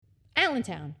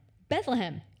Allentown,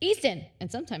 Bethlehem, Easton, and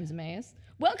sometimes Emmaus.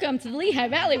 Welcome to the Lehigh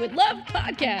Valley with Love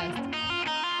podcast.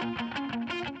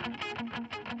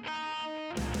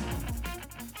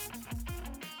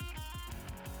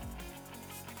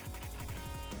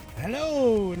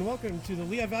 Hello, and welcome to the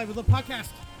Lehigh Valley with Love podcast.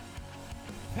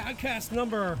 Podcast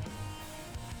number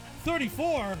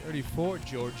 34. 34,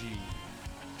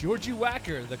 Georgie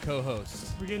Wacker, the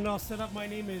co-host. We're getting all set up. My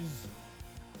name is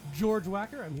George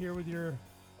Wacker. I'm here with your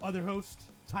other host,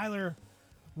 Tyler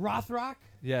Rothrock.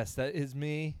 Yes, that is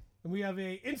me. And we have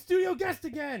a in-studio guest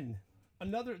again.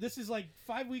 This is like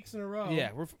 5 weeks in a row.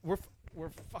 Yeah, we're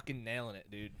fucking nailing it,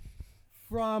 dude.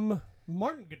 From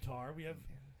Martin Guitar, we have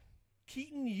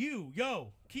Keaton Yu.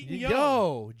 Keaton Yo.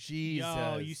 Yo, Jesus.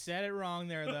 Yo, you said it wrong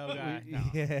there, though, guy. No.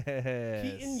 Yes.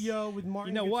 Keaton Yo with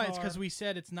Martin You know Guitar. what? It's because we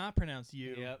said it's not pronounced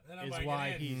you. Yep. Then I'm Is like, why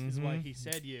it he is. is why he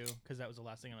said you, because that was the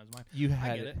last thing on his mind. You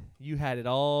had get it. it. You had it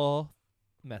all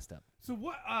messed up. So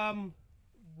what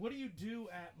do you do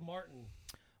at Martin?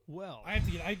 Well, I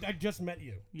just met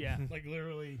you. yeah. Like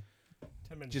literally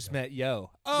 10 minutes Just ago. met Yo.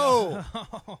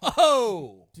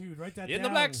 Oh, Dude, write that in down. the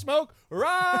black smoke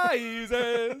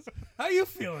rises. How you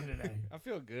feeling today? I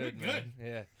feel good, You're man.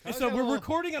 Yeah. Hey, so we're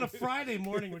recording on a Friday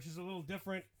morning, which is a little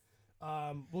different.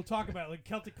 We'll talk about like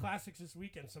Celtic Classics this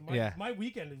weekend. So my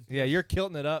weekend is Yeah, you're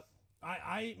kilting it up.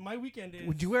 my weekend is.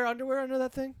 Would you wear underwear under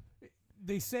that thing?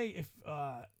 They say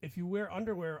if you wear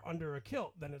underwear under a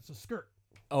kilt, then it's a skirt.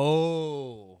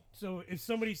 Oh. So if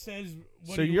somebody says,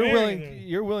 what So are you you're wearing willing there?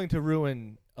 you're willing to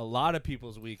ruin a lot of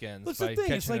people's weekends That's by the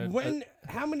thing. It's catching like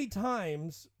how many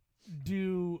times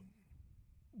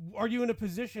are you in a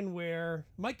position where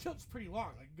my kilt's pretty long,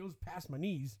 like it goes past my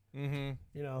knees, Mm-hmm.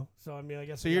 you know? So I mean, I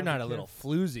guess So you you're gotta not a be little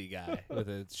careful. floozy guy with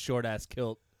a short ass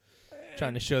kilt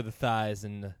trying to show the thighs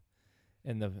and the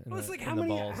Well, it's like and the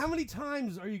balls. how many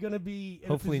times are you going to be in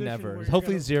Hopefully a position never. where you're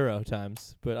Hopefully gonna, 0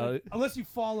 times. But unless you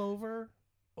fall over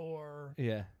or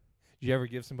yeah. Did you ever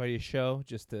give somebody a show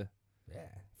just to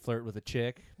flirt with a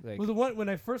chick? Like well, the one when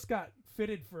I first got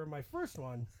fitted for my first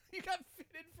one, you got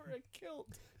fitted for a kilt.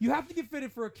 you have to get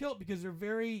fitted for a kilt because they're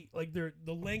very like the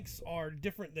lengths are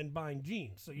different than buying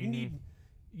jeans. So you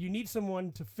need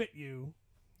someone to fit you,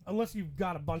 unless you've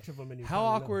got a bunch of them in your. How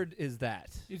awkward is that?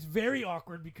 It's very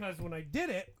awkward because when I did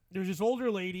it, there was this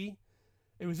older lady.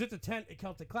 It was at the tent at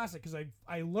Celtic Classic because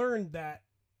I learned that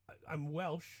I'm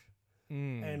Welsh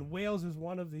and Wales is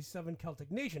one of the 7 Celtic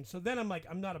nations. So then I'm like,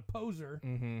 I'm not a poser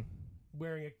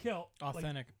wearing a kilt. Like,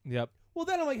 Authentic. Yep. well,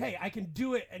 then I'm like, hey, I can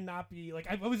do it and not be like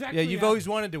I was Yeah, actually. you've always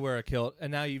wanted to wear a kilt,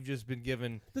 and now you've just been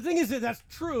given. The thing is that that's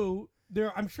true.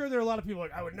 I'm sure there are a lot of people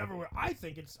like I would never wear. I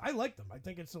like them. I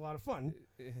think it's a lot of fun.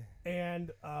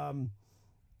 And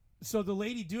so the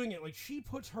lady doing it, like she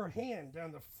puts her hand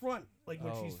down the front, like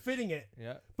when she's fitting it.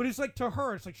 Yeah. But it's like to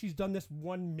her, it's like she's done this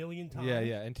 1 million times. Yeah,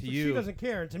 yeah. And to So you, she doesn't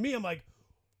care. And to me, I'm like,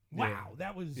 wow, Yeah.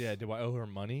 that was. Yeah. Do I owe her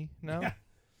money now? Yeah.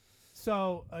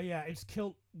 So yeah, it's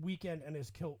kilt weekend and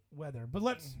it's kilt weather. But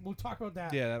we'll talk about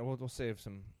that. Yeah. We'll save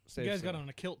some. You guys got on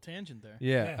a kilt tangent there.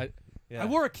 Yeah. I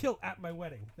wore a kilt at my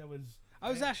wedding. That was.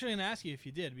 I was actually going to ask you if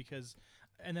you did, because,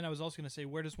 and then I was also going to say,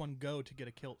 where does one go to get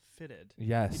a kilt fitted?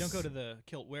 Yes. You don't go to the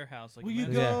kilt warehouse like Will a you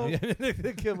men's go- Yeah.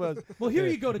 The kilt was- Well, here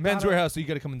you go to men's Donegal- warehouse. So you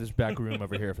got to come in this back room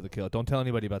over here for the kilt. Don't tell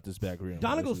anybody about this back room.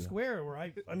 Donegal This is- Square, where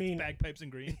I mean, bagpipes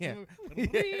and green. Yeah.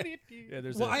 Yeah.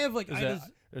 There's well, a, I have like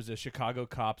there's a Chicago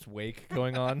cops wake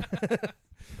going on.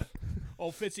 Oh,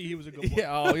 Fitzy, he was a good boy.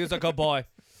 Yeah. Oh, he was a good boy.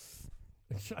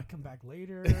 Should I come back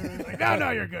later? Like,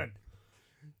 no, you're good.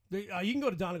 You can go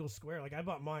to Donegal Square. Like I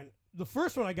bought mine. The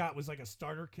first one I got was like a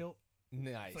starter kilt.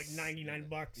 Nice. It's like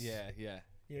 $99. Yeah. Yeah.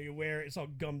 You know, you wear it. It's all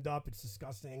gummed up. It's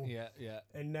disgusting. Yeah. Yeah.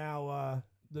 And now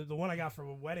the one I got for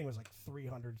a wedding was like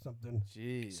 300 something.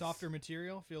 Jeez. Softer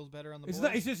material feels better on the It's boys.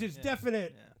 not. It's just. It's Yeah.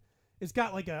 definite. Yeah. It's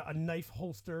got like a knife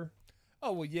holster,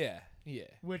 Oh well. Yeah. Yeah.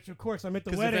 which of course I'm at the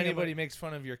Because wedding. if I'm anybody like, makes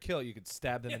fun of your kilt, you could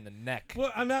stab them in the neck.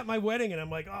 well, I'm at my wedding and I'm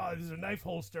like, oh, this is a knife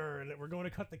holster, and we're going to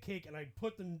cut the cake, and I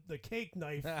put the cake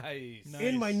knife Nice. Nice.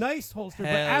 in my nice holster. But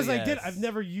Hell as I did, yes. I've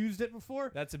never used it before.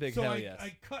 That's a big so hell I, yes.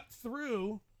 I cut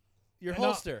through Your and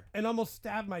holster. and almost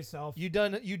stabbed myself. You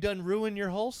done ruin your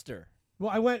holster.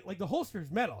 Well, I went like the holster's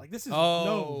metal. Like this is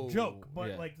Oh, no joke, but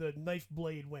yeah. like the knife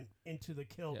blade went into the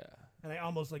kilt, Yeah. and I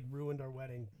almost like ruined our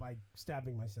wedding by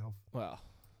stabbing myself. Well,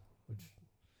 Which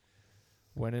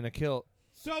went in a kilt.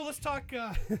 so let's talk.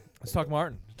 Let's talk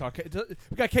Martin.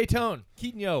 We got K-Tone.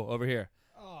 Keaton Yo over here.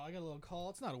 Oh, I got a little call.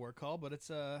 It's not a work call, but it's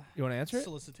a You want to answer it?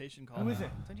 solicitation call. Who is it?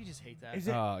 Don't you just hate that? Is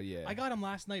it? Oh, yeah. I got him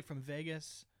last night from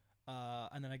Vegas,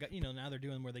 and then I got now they're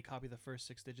doing where they copy the first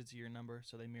 6 digits of your number,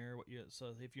 so they mirror what you.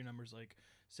 So if your number's like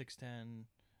 610,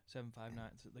 759.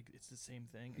 Like it's the same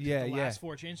thing. Yeah, the yeah. last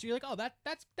 4 changes. So you're like, oh, that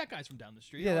guy's from down the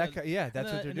street. Yeah, Oh, that guy, yeah, that's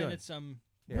and what they're then doing. it's some.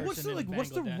 Yeah. But what's person the in what's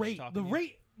the Bangladesh rate? talking The to you.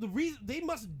 rate. The reason they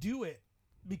must do it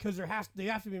because they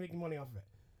have to be making money off of it.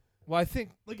 Well, I think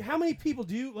Like how many people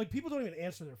do? Like people don't even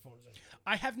answer their phones anymore.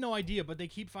 I have no idea, but they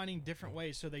keep finding different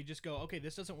ways. So they just go, okay,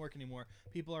 this doesn't work anymore.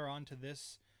 People are on to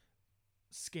this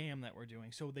scam that we're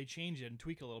doing. So they change it and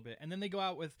tweak a little bit. And then they go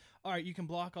out with, all right, you can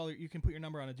block you can put your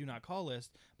number on a do not call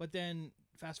list. But then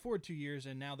fast forward 2 years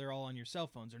and now they're all on your cell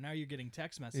phones or now you're getting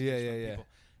text messages Yeah, from yeah, yeah. people.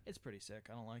 It's pretty sick.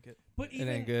 I don't like it. But it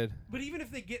ain't good. But even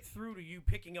if they get through to you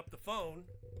picking up the phone,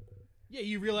 Yeah,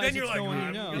 you realize then you're it's like, no one you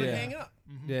I'm know. gonna Yeah. hang up.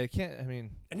 Yeah, it can't. I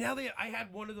mean, And now I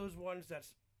had one of those ones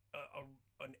that's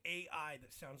an AI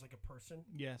that sounds like a person,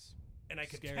 Yes. and I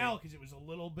could Scary. tell because it was just a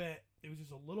little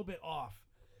bit off,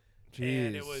 jeez.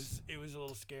 and it was a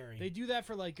little scary. They do that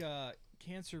for like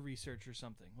cancer research or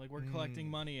something. Like we're collecting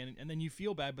money and then you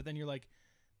feel bad, but then you're like,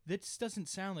 this doesn't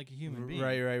sound like a human being.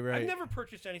 Right. I've never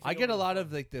purchased anything. I get a over the lot phone.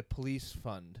 of like the police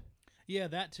fund. Yeah,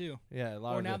 that too. Yeah, a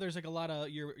lot Or of now the- there's like a lot of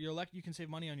you can save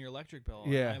money on your electric bill.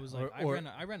 Yeah, And I was like, or-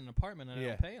 I rent an apartment and I Yeah.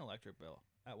 don't pay an electric bill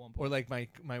at one or point. like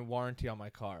my warranty on my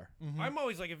car. I'm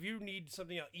always like, if you need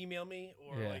something, email me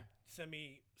or Yeah. like send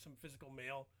me some physical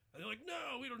mail. And they're like,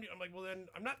 no, we don't need. I'm like, well then,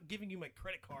 I'm not giving you my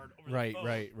credit card over Right, the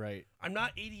phone. right. I'm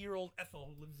not 80-year-old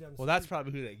Ethel who lives down the Well, street. that's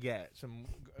probably who they get. Some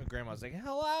grandma's like,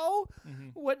 "Hello, Mm-hmm.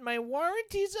 what my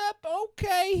warranty's up?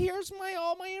 Okay, here's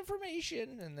all my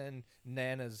information." And then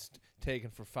Nana's taken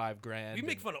for $5,000. We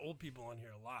make fun of old people on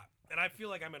here a lot, and I feel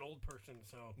like I'm an old person.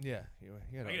 So Yeah, you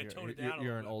know, I gotta tone it down a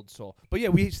you're little an bit. old soul. But yeah,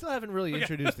 we still haven't really Okay.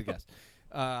 introduced the guest.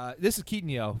 This is Keaton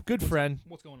Yo, good friend,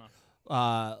 What's going on?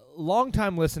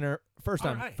 long-time listener, first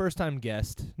All time right. first time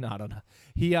guest. No, I don't know.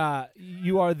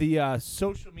 You are the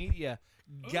social media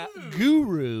Ooh.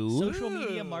 guru Social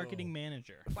media Ooh. marketing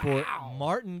manager. for Wow.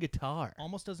 Martin Guitar.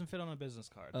 Almost doesn't fit on a business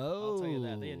card. I'll tell you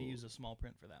that. They had to Oh. use a small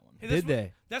print for that one. Hey, Did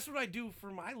they? That's what I do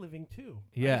for my living too.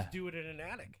 I Yeah. just do it in an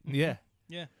attic. Yeah.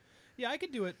 Yeah. Yeah, I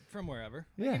could do it from wherever.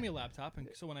 They Yeah. give me a laptop, and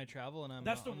so when I travel and I'm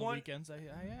That's the on one- the weekends, I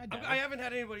I haven't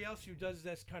had anybody else who does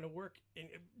this kind of work. And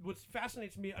what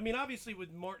fascinates me, I mean, obviously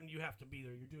with Martin, you have to be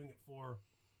there. You're doing it for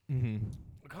Mm-hmm.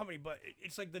 a company, but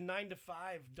it's like the 9 to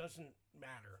 5 doesn't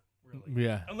matter really,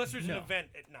 Yeah. unless there's No. an event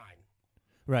at 9.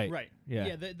 Right. Right. Yeah.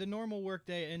 Yeah. The normal work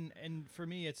day, and for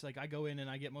me, it's like I go in and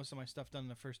I get most of my stuff done in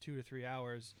the first 2 to 3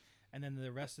 hours, and then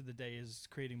the rest of the day is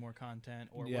creating more content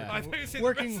or Yeah. I working. thought you said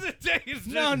working- the rest of the day is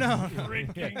No, just no.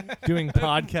 drinking. Doing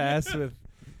podcasts with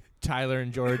Tyler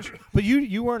and George. But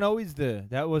you weren't always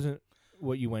that wasn't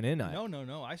what you went in on.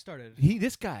 No. I started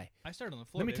This guy. on the floor.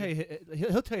 Let me tell you,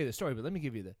 he'll tell you the story, but let me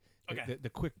give you the Okay. the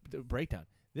quick breakdown.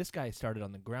 This guy started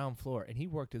on the ground floor and he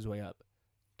worked his way up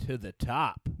to the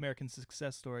top. American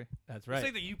success story. That's It's like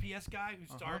right. the UPS guy who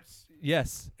starts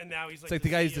Yes. and now he's It's like the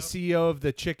guy who's the CEO of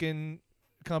the chicken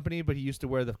company, but he used to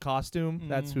wear the costume.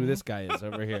 That's who this guy is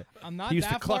over here. I'm not He used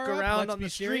to that cluck far up, around let's on be the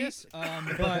street. serious,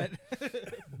 but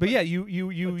But yeah, you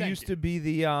But thank used you. to be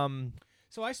the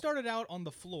so I started out on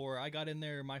the floor. I got in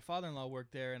there. My father-in-law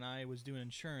worked there, and I was doing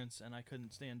insurance, and I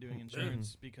couldn't stand doing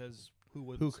insurance because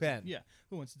who can? Yeah,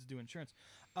 who wants to do insurance?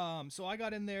 So I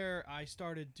got in there. I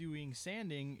started doing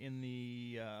sanding in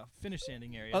the finish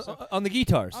sanding area. So on the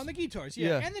guitars. on the guitars,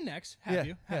 yeah, Yeah. and the necks. Yeah, Have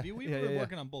yeah, you? We yeah, were yeah.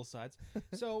 working on both sides.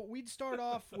 So we'd start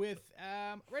off with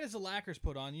right as the lacquer's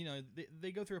put on. You know,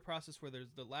 they go through a process where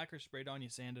there's the lacquer sprayed on. You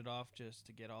sand it off just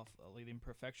to get off the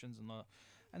imperfections and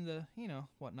the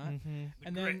whatnot, and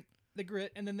then grit. the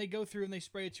grit, and then they go through and they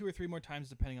spray it 2 or 3 more times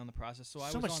depending on the process. So I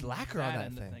So was much on lacquer on that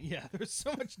end of thing. Yeah, there's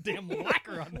so much damn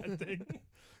lacquer on that thing.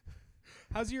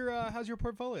 How's your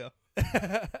portfolio?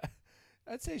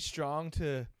 I'd say strong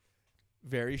to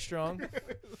very strong.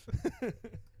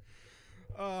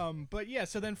 But yeah,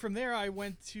 so then from there I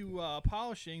went to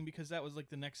polishing because that was like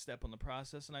the next step on the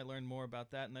process, and I learned more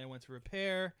about that. And then I went to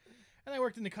repair, and I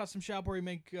worked in the custom shop where we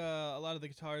make a lot of the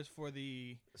guitars for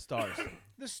the Stars.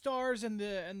 stars and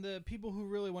the people who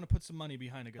really want to put some money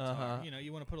behind a guitar. Uh-huh. You know,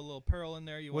 you want to put a little pearl in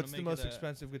there. You want What's to the make most it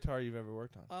expensive guitar you've ever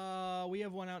worked on? We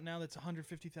have one out now that's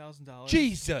 $150,000.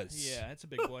 Jesus. Yeah, it's a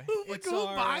big boy. Like It's who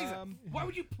our, buys it? Why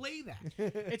would you play that?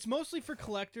 It's mostly for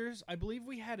collectors. I believe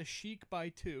we had a Sheik buy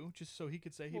 2, just so he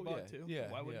could say he bought 2. Yeah.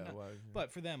 Why would yeah, he not? why-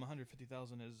 But for them,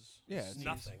 $150,000 is yeah, it's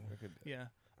nothing. yeah.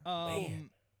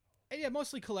 Man. And yeah,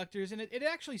 mostly collectors, and it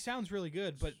actually sounds really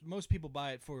good, but most people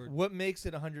buy it for. What makes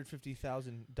it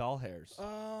 150,000 doll hairs?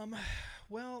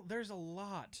 Well, there's a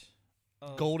lot.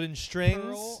 Of Golden strings.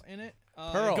 pearl in it.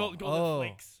 Pearl. Golden Oh.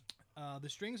 flakes. The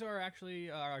strings are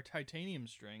actually our titanium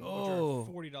string, Oh. which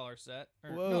are $40 set.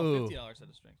 Or, Whoa. no, $50 set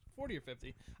of strings. 40 or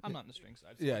 50. I'm not in the string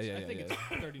side. So Yeah, it's- yeah, I yeah, think yeah.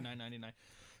 it's $39.99.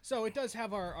 So it does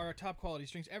have our top quality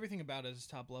strings. Everything about it is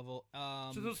top level.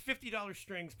 So those $50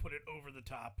 strings put it over the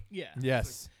top. Yeah.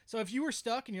 Yes. So if you were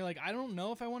stuck and you're like, I don't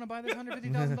know if I want to buy this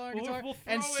 $150,000 guitar, we'll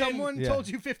and throw in- someone Yeah. told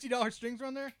you $50 strings were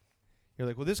on there, You're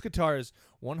like, well, this guitar is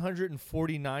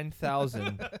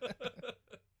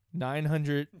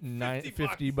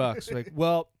 $149,950. Like,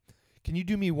 well, can you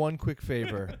do me one quick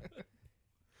favor?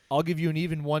 I'll give you an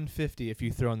even $150 if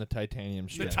you throw in the titanium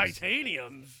The strings.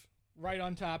 titaniums. right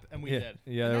on top, and we Yeah. did.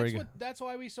 Yeah, And there that's we go. That's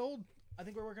why we sold. I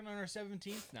think we're working on our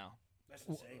 17th now. That's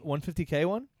insane. 150K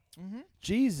one? Mm-hmm.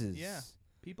 Jesus. Yeah.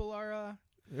 People are.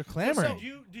 They're clamoring.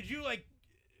 Did you like?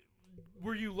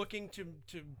 Were you looking to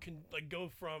like go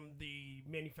from the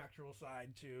manufactural side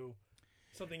to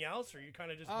something else, or you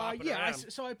kind of just bopping Yeah.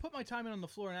 around? So I put my time in on the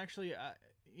floor, and actually,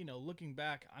 looking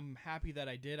back, I'm happy that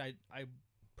I did. I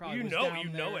probably you was know down you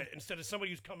know there. it instead of somebody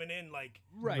who's coming in like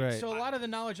Right. Right. So a lot of the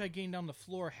knowledge I gained on the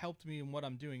floor helped me in what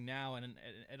I'm doing now, and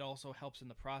it also helps in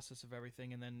the process of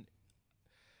everything. And then,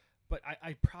 but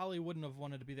I probably wouldn't have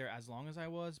wanted to be there as long as I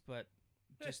was, but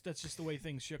that's just the way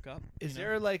things shook up. Is you know?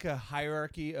 there like a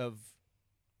hierarchy of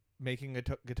making a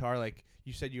guitar? Like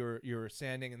you said, you were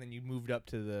sanding, and then you moved up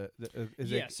to the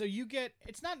Yeah. So you get,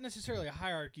 it's not necessarily a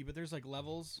hierarchy, but there's like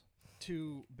levels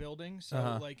to building. So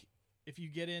Uh-huh. like if you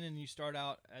get in and you start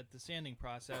out at the sanding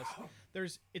process,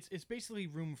 it's basically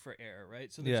room for error,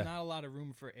 right? So there's Yeah. not a lot of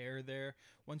room for error there.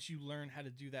 Once you learn how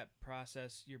to do that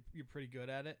process, you're pretty good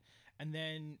at it. And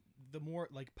then the more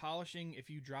like polishing, if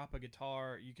you drop a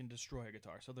guitar, you can destroy a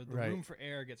guitar. So the Right. room for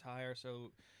error gets higher,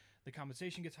 so the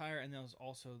compensation gets higher, and then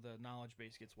also the knowledge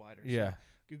base gets wider. Yeah. So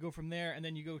you go from there, and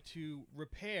then you go to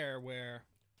repair, where,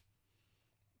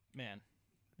 man.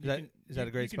 Is that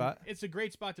a great spot? It's a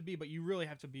great spot to be, but you really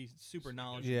have to be super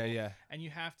knowledgeable. Yeah. And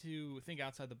you have to think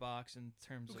outside the box in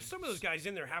terms of some of those guys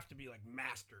in there have to be like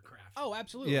master craft. Oh,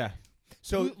 absolutely. Yeah.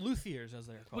 So luthiers, as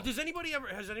they're Well, called. has anybody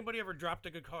ever dropped a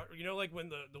guitar? You know, like when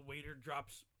the waiter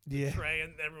drops yeah. tray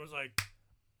and everyone's like,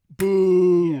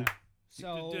 Boo. Yeah.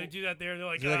 So do they do that there? They're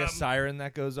like, Is there like a siren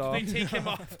that goes off? they take him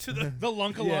off to the. the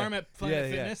lunk Yeah. alarm at Planet Yeah,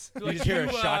 yeah. Fitness. You Like, just hear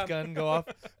a you, shotgun go off.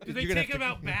 Do they You're gonna take have him to-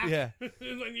 out back? Yeah.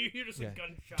 And then you hear just a Yeah.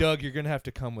 gunshot. Doug, you're gonna have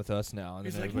to come with us now. And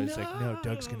He's then like, everybody's like, no,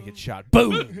 Doug's gonna "No." get shot.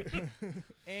 Boom.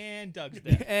 And Doug's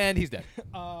dead. And he's dead.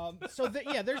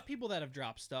 There's people that have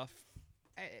dropped stuff.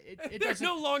 It They're doesn't.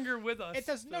 no longer with us. It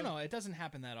does so- no. It doesn't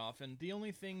happen that often. The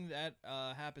only thing that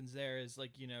happens there is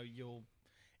like you'll,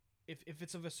 if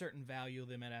it's of a certain value,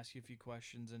 they might ask you a few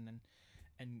questions and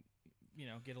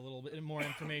get a little bit more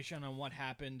information on what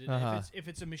happened. And Uh-huh. if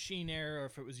it's a machine error or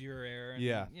if it was your error, and,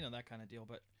 Yeah. that kind of deal.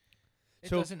 But it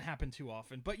So- doesn't happen too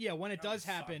often. But yeah, when it That would does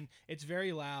suck. happen, it's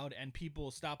very loud and people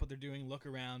stop what they're doing, look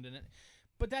around,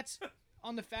 but that's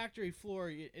on the factory floor.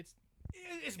 It's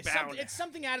bound. it's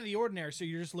something out of the ordinary. So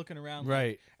you're just looking around, like,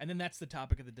 Right. and then that's the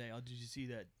topic of the day. Oh, did you see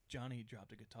that Johnny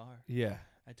dropped a guitar Yeah.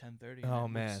 at 10:30? Oh, We're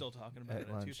man. still talking about At it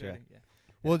at lunch, 2:30. Yeah.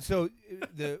 Well, so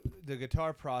the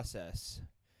guitar process,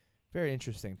 very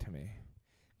interesting to me.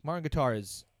 Martin Guitar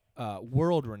is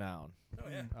world renowned, Oh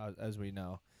yeah. as we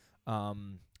know.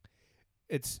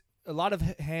 It's a lot of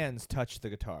hands touch the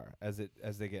guitar as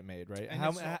they get made, right? And How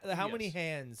it's how many yes.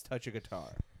 hands touch a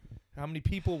guitar? How many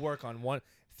people work on one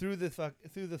through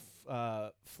the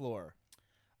floor?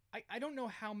 I don't know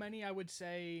how many. I would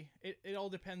say it all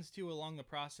depends too along the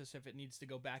process if it needs to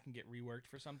go back and get reworked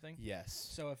for something. Yes.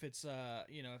 So if it's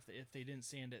if they didn't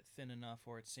sand it thin enough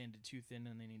or it's sanded too thin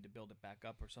and they need to build it back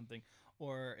up or something,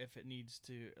 or if it needs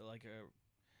to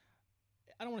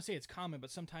I don't want to say it's common, but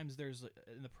sometimes there's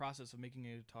in the process of making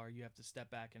a guitar you have to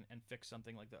step back and fix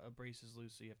something like a brace is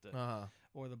loose, so you have to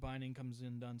or the binding comes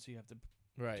in done, so you have to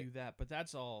Right. do that. But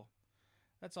that's all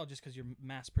just because you're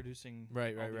mass producing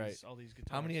Right. all these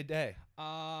guitars. How many a day?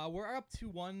 We're up to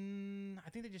one. I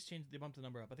think they bumped the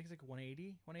number up. I think it's like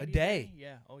 180. 180 A day?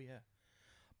 Yeah. Oh yeah.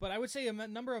 But I would say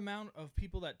amount of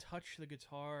people that touch the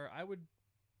guitar,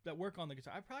 that work on the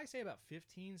guitar. I'd probably say about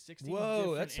 15, 16 Whoa,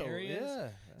 different that's areas. yeah.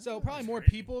 So probably That's more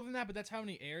crazy. people than that, but that's how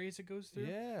many areas it goes through.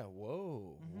 Yeah.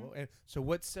 Whoa. Mhm. Whoa. And so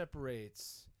what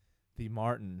separates the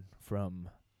Martin from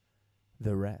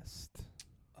the rest?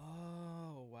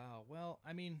 Oh wow. Well,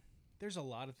 I mean, there's a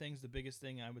lot of things. The biggest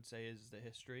thing I would say is the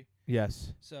history.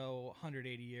 Yes. So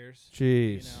 180 years.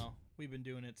 Jeez. We've been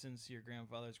doing it since your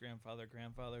grandfather's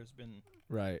grandfather's been.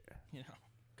 Right.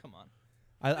 Come on.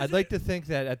 I'd like to think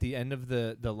that at the end of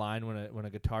the line, when a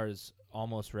guitar is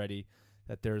almost ready,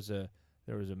 that there was a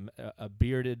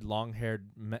bearded,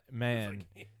 long-haired man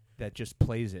that just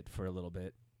plays it for a little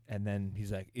bit, and then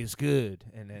he's like, "It's good,"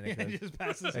 and then it He goes, just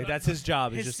passes like, it. that's his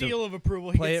job. His Is just seal to of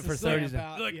approval. He play gets it for to stamp 30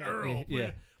 out. Like yeah. Earl.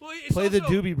 Yeah. Well, it's play the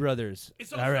also- Doobie Brothers.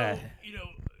 It's also All right.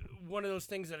 one of those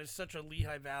things that is such a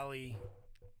Lehigh Valley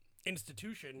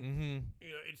institution. Mm-hmm.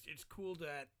 You know, it's cool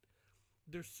that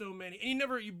there's so many, and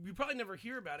you probably never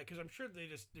hear about it because I'm sure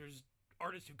there's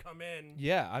artists who come in,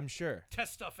 Yeah, I'm sure.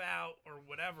 test stuff out or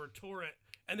whatever, tour it,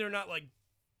 and they're not like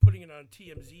putting it on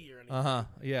TMZ or anything.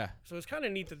 Yeah. So it's kind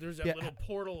of neat that there's that Yeah. little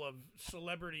portal of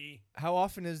celebrity. How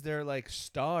often is there like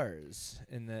stars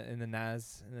in the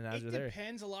Naz It over there?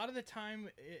 depends. A lot of the time,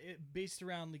 it based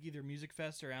around like either Music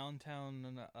Fest or Allentown,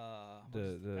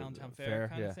 The Allentown fair, Fair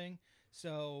kind yeah. of thing.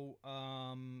 So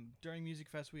during Music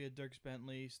Fest, we had Dierks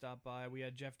Bentley stop by. We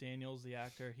had Jeff Daniels, the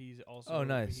actor. He's also Oh,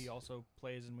 nice. He also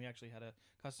plays, and we actually had a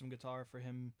custom guitar for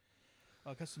him,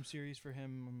 a custom series for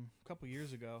him a couple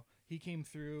years ago. He came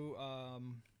through.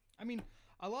 I mean,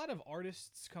 a lot of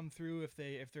artists come through if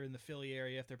they're in the Philly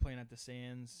area, if they're playing at the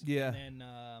Sands. Yeah. And then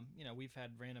you know, we've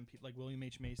had random people like William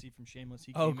H. Macy from Shameless.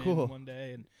 He Oh, came cool. in one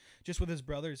day and just with his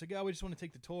brother, he's like, "Oh, we just want to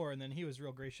take the tour." And then he was a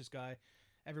real gracious guy.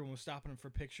 Everyone was stopping him for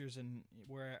pictures, and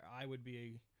where I would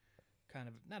be kind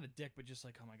of not a dick, but just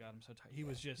like, "Oh my god, I'm so tired." He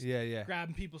was just Yeah.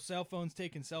 grabbing people's cell phones,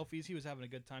 taking selfies. He was having a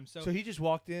good time. So, So he just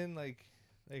walked in like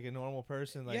a normal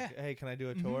person, like, Yeah. hey, can I do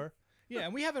a Mhm. tour? yeah,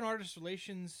 and we have an artist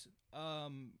relations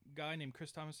guy named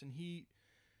Chris Thomas, and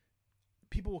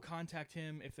people will contact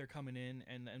him if they're coming in,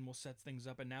 and we'll set things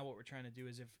up. And now what we're trying to do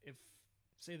is if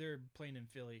say they're playing in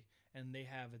Philly and they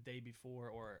have a day before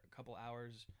or a couple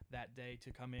hours that day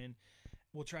to come in,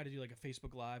 we'll try to do like a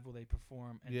Facebook Live where they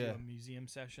perform and Yeah. do a museum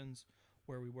sessions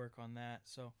where we work on that.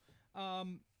 So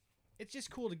it's just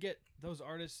cool to get those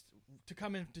artists to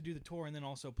come in to do the tour and then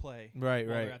also play Right,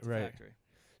 while they're at the right. factory.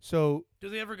 So Do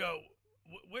they ever go,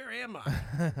 where am I?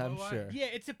 I'm Oh, sure.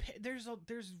 Yeah,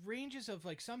 there's ranges of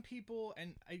like some people,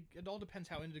 and it all depends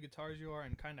how into guitars you are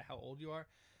and kind of how old you are.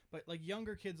 But like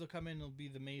younger kids will come in and will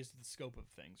be amazed at the scope of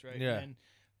things, right? Yeah. And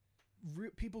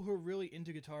people who are really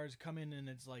into guitars come in and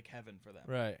it's like heaven for them.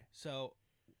 Right. So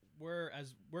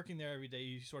as working there every day,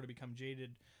 you sort of become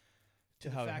jaded to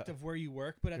the How- fact of where you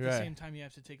work, but at the Right. same time, you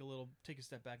have to take a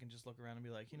step back and just look around and be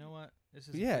like, you know what, this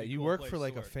is a Yeah, pretty you cool work place for to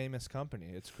like a work. famous company.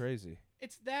 It's crazy.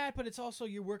 It's that, but it's also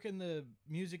you work in the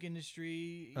music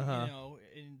industry, Uh-huh. you know,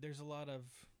 and there's a lot of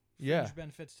Yeah. fringe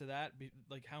benefits to that.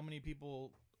 Like how many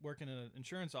people work in an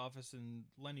insurance office and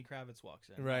Lenny Kravitz walks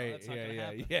in? No, Right. that's not gonna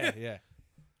Yeah. happen. Yeah.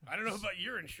 I don't know about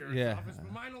your insurance Yeah. office,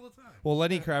 but mine all the time. Well,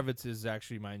 Lenny Kravitz is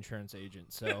actually my insurance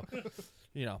agent, so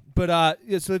you know. But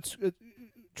yeah, so it's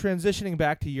transitioning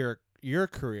back to your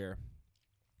career.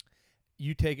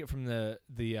 You take it from the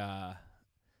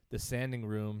sanding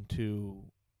room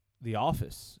to the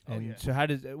office, Oh, and yeah.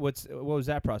 so what was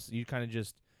that process? You kind of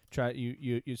just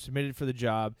you submitted for the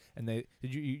job, and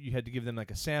you had to give them like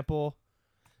a sample.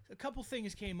 A couple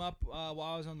things came up while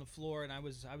I was on the floor, and I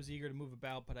was eager to move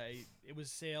about, but it was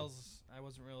sales. I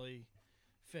wasn't really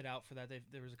fit out for that.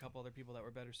 There was a couple other people that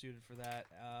were better suited for that.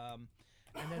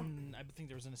 And then I think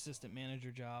there was an assistant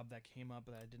manager job that came up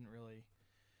that I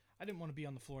didn't want to be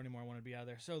on the floor anymore. I wanted to be out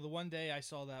there. So the one day I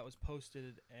saw that was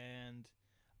posted, and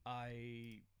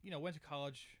I went to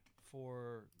college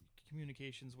for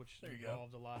communications, which There you go.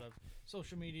 involved a lot of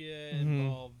social media, Mhm.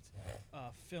 involved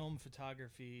film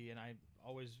photography, and I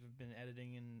always have been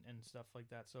editing and stuff like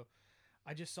that. So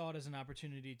I just saw it as an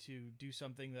opportunity to do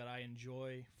something that I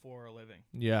enjoy for a living.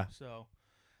 Yeah. So,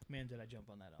 man, did I jump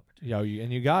on that opportunity. Yeah,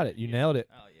 and you got it. You Yeah. nailed it.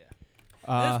 Oh, yeah.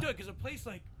 That's good because a place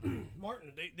like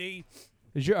Martin, they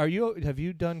Have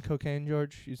you done cocaine,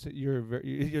 George? You said you're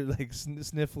like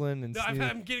sniffling and. no,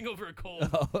 I'm getting over a cold.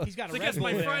 Oh. He's got a So I Red guess Bull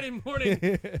my there, Friday morning,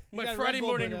 got a Friday Red Bull,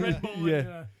 morning but, Red Bull. yeah.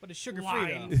 And, but it's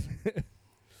sugar-free, though. lines.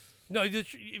 No,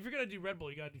 if you're gonna do Red Bull,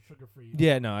 you gotta do sugar free.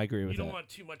 Yeah, no, I agree You with don't that. want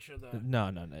too much of the. No,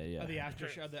 yeah. Oh, the after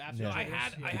show, the after Yeah. I shows,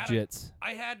 had- yeah. I had The jits.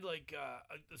 I had like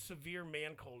a severe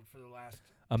man cold for the last.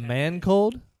 A 10 man days.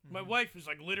 cold? My wife was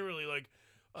like literally like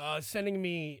sending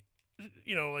me,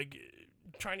 like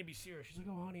trying to be serious. She's like,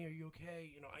 "Oh, honey, are you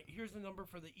okay? Here's the number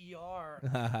for the ER."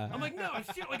 I'm like, "No, I'm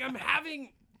serious. Like I'm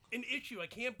having an issue. I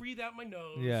can't breathe out my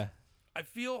nose. Yeah. I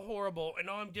feel horrible, and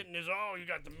all I'm getting is, oh, you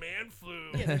got the man flu."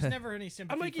 Yeah, there's never any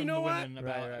sympathy like, you from know the what? women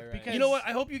about Right. it. Because You know what?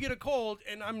 I hope you get a cold,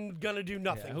 and I'm gonna do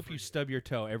nothing. I hope for you stub your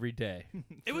toe every day.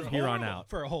 It was here on horrible. out.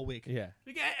 for a whole week. Yeah.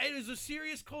 Like, it was a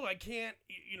serious cold. I can't.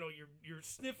 You're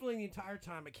sniffling the entire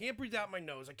time. I can't breathe out my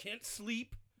nose. I can't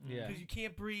sleep Yeah. because you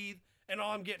can't breathe, and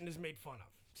all I'm getting is made fun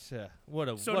of. What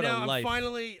a So what now a life. I'm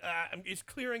finally. It's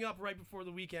clearing up right before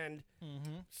the weekend,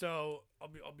 Mm-hmm. so I'll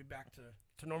be back to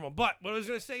normal. But what I was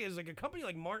gonna say is like a company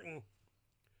like Martin,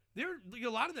 a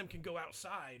lot of them can go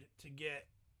outside to get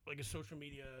like a social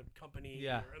media company.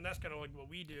 Yeah. And that's kind of like what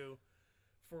we do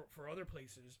for other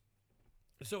places.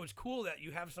 So it's cool that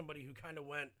you have somebody who kind of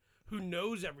who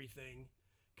knows everything,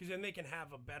 because then they can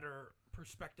have a better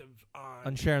perspective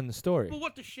On sharing the story. well,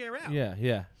 what to share out. Yeah,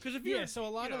 yeah. Because if you're, So a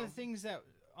lot you of know, the things that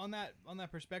on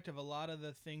that perspective, a lot of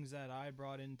the things that I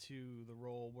brought into the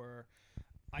role were,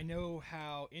 I know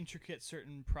how intricate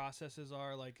certain processes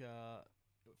are, like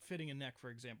fitting a neck, for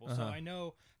example. So Uh-huh. I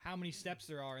know how many steps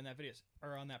there are in that video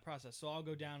or on that process. So I'll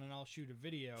go down and I'll shoot a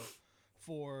video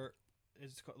for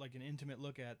like an intimate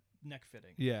look at neck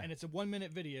fitting. Yeah. And it's a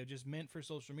 1-minute video just meant for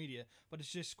social media, but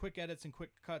it's just quick edits and quick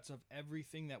cuts of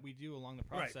everything that we do along the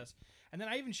Right. process. And then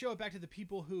I even show it back to the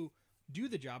people who do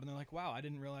the job, and they're like, "Wow, I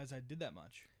didn't realize I did that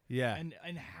much." Yeah. And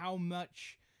how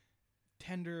much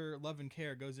tender love and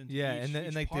care goes into Yeah, each, and then- each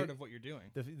and like part the- of what you're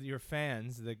doing. Your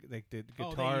fans, the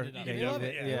Oh, guitar. they eat it up. they They love eat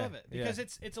it. it, They yeah, love it yeah. because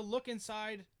it's a look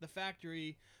inside the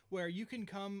factory where you can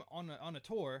come on a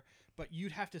tour, but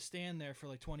you'd have to stand there for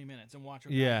like 20 minutes and watch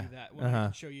them Yeah, do that when I uh-huh.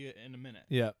 can show you in a minute.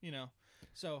 Yeah. You know,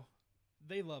 so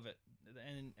they love it,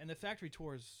 and the factory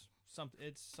tour is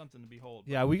something to behold.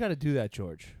 Yeah, we got to do that,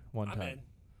 George, one I'm time. in.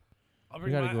 I'll We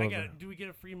bring gotta my. go I over. got. Do we get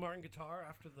a free Martin guitar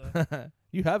after the?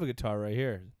 You have a guitar right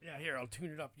here. Yeah, here I'll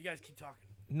tune it up. You guys keep talking.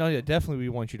 No, yeah, definitely we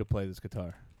want you to play this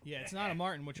guitar. Yeah, it's not a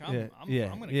Martin, which I'm Yeah, I'm, yeah,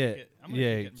 I'm gonna yeah, kick it. I'm gonna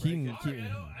yeah, kick it and break Keaton- it. Keaton-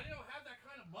 I don't have that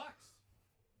kind of bucks.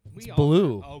 We It's offer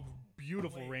blue. A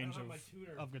beautiful Wait, I range don't have my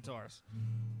tuner. of guitars.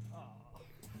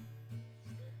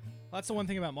 That's the one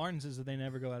thing about Martins is that they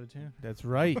never go out of tune. That's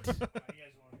right. You guys want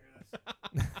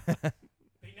to hear this?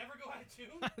 They never go out of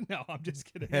tune. No, I'm just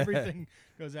kidding. Everything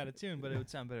goes out of tune, but it would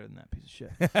sound better than that piece of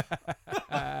shit.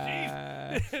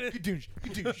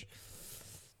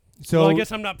 So Well, I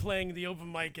guess I'm not playing the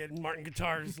open mic at Martin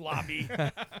Guitars lobby.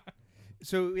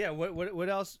 So yeah, what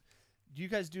else? Do you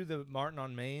guys do the Martin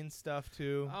on Main stuff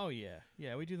too? Oh yeah.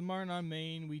 We do the Martin on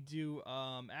Main. We do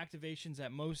activations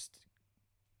at most.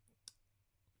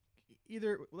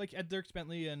 Either like at Dirk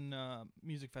Bentley and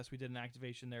Music Fest, we did an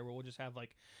activation there where we'll just have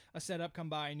like a setup come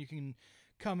by and you can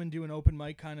come and do an open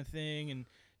mic kind of thing and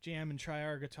jam and try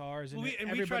our guitars. And we tried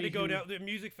everybody to go who- down the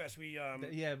Music Fest. We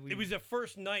Yeah, it was the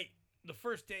first night, the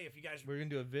first day. If you guys, we're gonna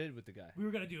do a vid with the guy. we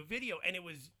were gonna do a video, and it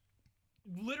was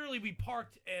literally we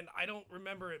parked, and I don't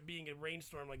remember it being a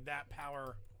rainstorm like that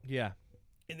power Yeah.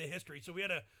 in the history. So we had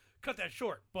to cut that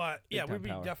short. But Big yeah, time we'd be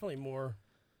power. definitely more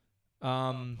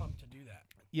pumped to do that.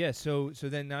 Yeah. So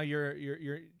then now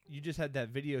you just had that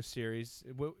video series.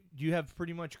 What, do you have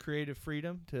pretty much creative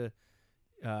freedom to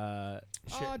to an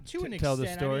tell extent, the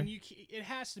story? I mean, it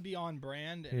has to be on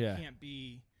brand and Yeah. it can't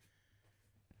be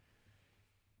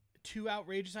too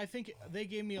outrageous. I think they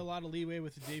gave me a lot of leeway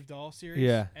with the Dave Dahl series.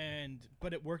 Yeah.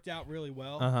 But it worked out really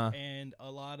well. Uh-huh. And a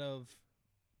lot of,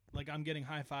 like, I'm getting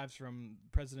high fives from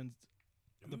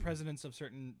the presidents of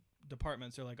certain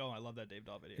departments. They're like, "Oh, I love that Dave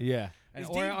Dahl video." Yeah. And, Is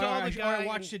or, Dave or Dahl I, the or I guy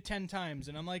watched it 10 times,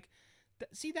 and I'm like,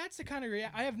 see, that's the kind of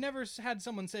I have never had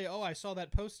someone say, "Oh, I saw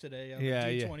that post today on Yeah,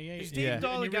 yeah. J28." Is and Dave Yeah.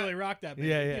 Dahl you the guy? really rocked that. Yeah,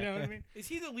 baby, yeah. You know what I mean? Is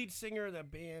he the lead singer of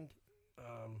that band?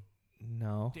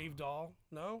 No. Dave Dahl?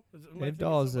 No. Am I Dave thinking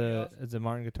Dahl of is somebody a else? is a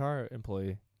Martin guitar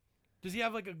employee. Does he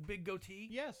have like a big goatee?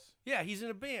 Yes, Yeah, he's in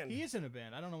a band. he is in a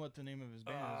band. I don't know what the name of his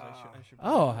band is. I should.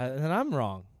 Oh, then I'm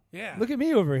wrong. Yeah. Look at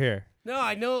me over here. No,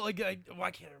 I know. Like, I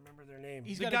can't remember their name.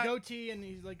 He's The got guy- a goatee and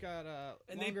he's like got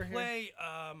and longer they hair. play.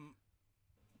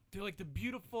 They're like the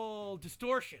Beautiful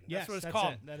Distortion. Yes, That's what it's that's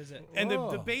called. it. That is it. And the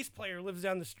Oh. bass player lives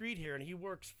down the street here, and he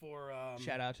works for.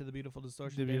 Shout out to the Beautiful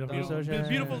Distortion. The Dave Beautiful Dahl. Distortion. The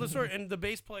Beautiful Distortion, and the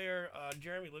bass player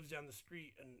Jeremy lives down the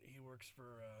street, and he works for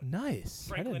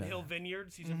Nice. I didn't Franklin know Hill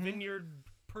Vineyards. He's Mhm. a vineyard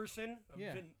person.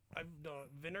 Yeah.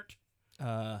 Vineyard.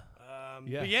 that.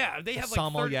 Yeah. But yeah, they A have like 30,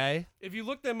 sommelier. if you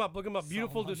look them up, look them up.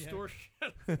 Beautiful Sommelier. Distortion.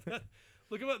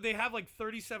 Look them up. They have like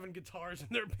 37 guitars in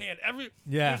their band.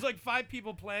 Yeah. There's like 5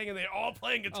 people playing, and they're all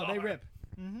playing guitar. Oh, they rip.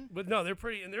 Mm-hmm. But no, they're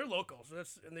pretty, and they're local, so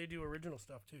and they do original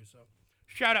stuff too. So,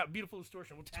 shout out, Beautiful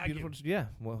Distortion. We'll tag Beautiful. you. Yeah.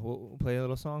 We'll play a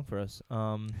little song for us.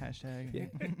 Hashtag.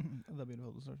 Yeah. The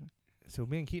Beautiful Distortion. So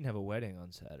me and Keaton have a wedding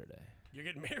on Saturday. You're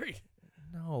getting married.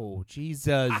 No,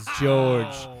 Jesus, George.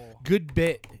 Oh. Good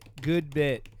bit. Good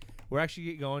bit. We're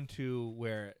actually going to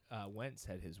where Wentz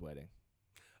had his wedding.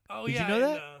 Oh Did you yeah, know and,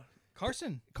 that?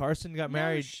 Carson. Carson got No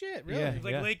married. shit, really? Yeah.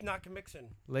 Like Lake Nakamixon.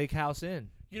 Lake House Inn.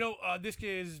 You know, this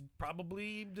is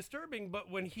probably disturbing, but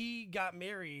when he got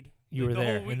married, You were the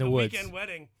there whole in the the woods. weekend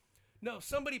wedding. No,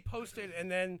 somebody posted,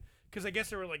 and then because I guess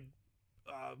there were like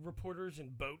reporters in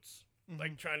boats,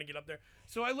 like trying to get up there.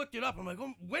 So I looked it up. I'm like,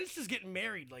 oh, Wentz is getting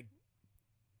married like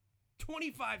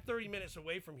 25, 30 minutes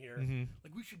away from here. Mm-hmm.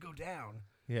 Like we should go down.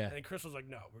 Yeah. And then Chris was like,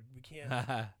 no, we can't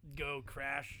yeah. go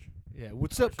crash.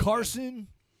 What's up, Carson?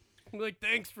 I'm like,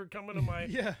 thanks for coming to my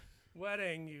Yeah.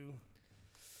 wedding, you.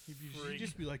 You freak.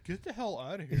 just be like, get the hell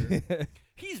out of here.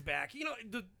 He's back. You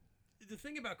know, the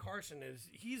thing about Carson is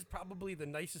he's probably the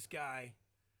nicest guy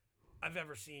I've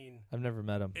ever seen I've never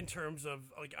met him. in terms of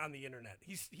like on the internet.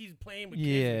 He's playing with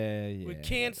Yeah, kids yeah. with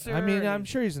cancer. I mean, I'm and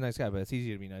sure he's a nice guy, but it's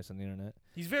easy to be nice on the internet.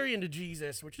 he's very into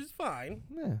Jesus, which is fine.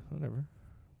 Yeah, whatever.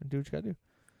 Do what you gotta do.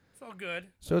 It's all good.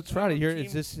 So it's Friday. Here Team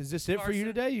is this it for you Carson.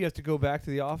 today? You have to go back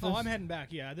to the office. Oh, I'm heading back.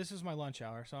 Yeah, this is my lunch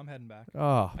hour, so I'm heading back.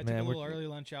 Oh I took man, a little early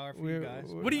lunch hour for you we're- guys.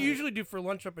 we're- What do you usually do for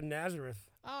lunch up in Nazareth?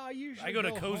 Usually I go to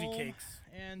go Cozy home Cakes.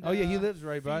 And Oh yeah, he uh, lives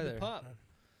right feed by the there. pup.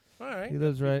 All right. He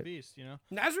lives Feed the right. beast, you know.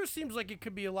 Nazareth seems like it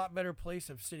could be a lot better place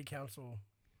if city council.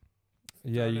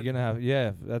 Yeah, you're gonna have.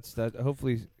 Yeah, that's that.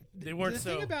 Hopefully, They weren't the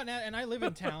so. thing about and I live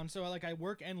in town, so I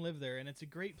work and live there, and it's a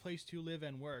great place to live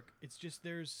and work. It's just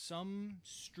there's some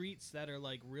streets that are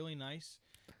like really nice,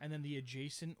 and then the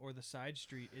adjacent or the side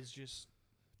street is just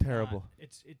terrible.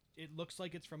 it looks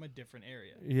like it's from a different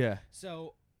area. Yeah.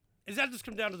 So Does that just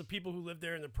come down to the people who live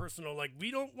there and their personal, like, we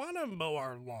don't want to mow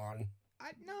our lawn?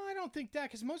 I don't think that,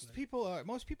 because most people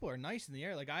are nice in the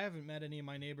area. Like, I haven't met any of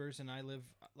my neighbors, and I live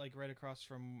like right across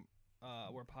from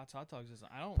where Pot's Hot Dogs is.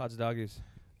 I don't. Pots Doggies.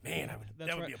 Man,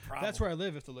 that would be a problem. That's where I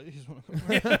live if the ladies want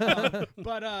to come.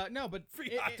 But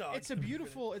Free hot dogs. it's a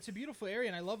beautiful area,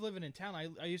 and I love living in town.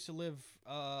 I used to live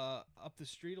up the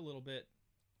street a little bit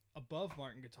above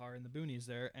Martin Guitar in the boonies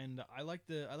there, and I like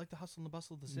the hustle and the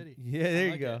bustle of the city. Yeah, there I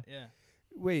you like go. it, yeah.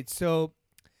 Wait, so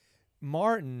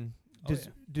Martin, Oh,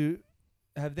 yeah.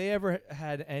 have they ever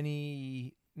had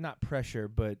any not pressure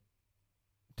but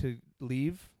to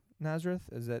leave Nazareth?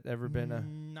 Has that ever been a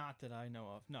Not that I know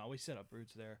of. No, we set up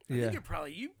roots there. I yeah? think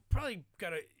you probably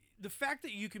got to, the fact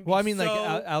that you can be Well, I mean, so,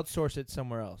 like outsource it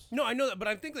somewhere else. No, I know that, but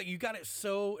I think that you got it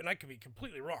so, and I could be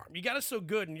completely wrong. You got it so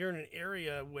good, and you're in an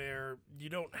area where you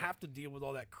don't have to deal with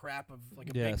all that crap of like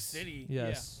a big city.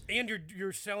 Yes. And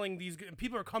you're selling these, and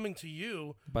people are coming to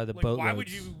you. By the Like, boatloads. why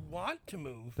would you want to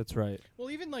move? That's right.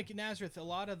 Well, even like Nazareth, a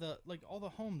lot of the all the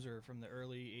homes are from the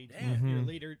early Mhm.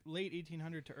 late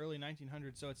 1800 to early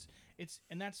 1900. So it's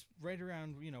and that's right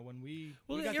around when we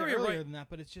Well, we the got there area earlier right- than that.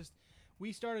 But it's just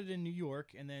we started in New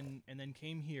York and then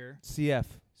came here. CF.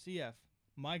 CF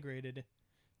migrated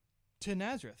to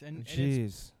Nazareth, and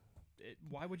Jeez.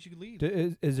 why would you leave?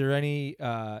 Is there any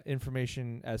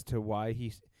information as to why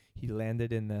he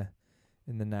landed in the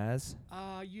Naz?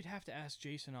 You'd have to ask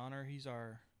Jason Honor. He's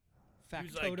our He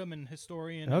was like- factotum and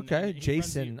historian. Okay, and he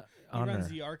Jason He runs Honor.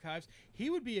 the archives. He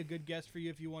would be a good guest for you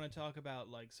if you want to talk about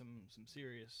like some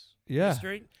serious Yeah.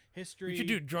 History? history. We could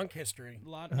do drunk history.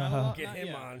 Not a lot. Get not- him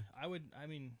yeah. on. I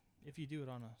mean, if you do it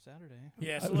on a Saturday.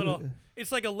 Yeah, it's a little.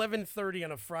 It's like 11:30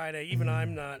 on a Friday. Even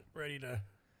I'm not ready to.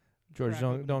 George, Crack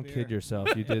open don't a kid beer.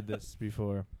 yourself. You did this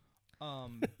before.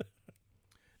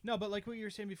 No, but like what you were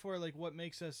saying before, like what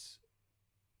makes us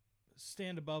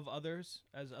stand above others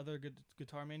as other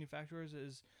guitar manufacturers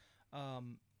is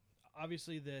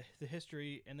obviously the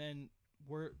history, and then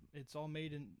it's all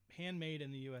handmade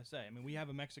in the USA. I mean, we have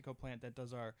a Mexico plant that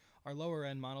does our lower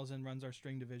end models and runs our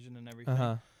string division and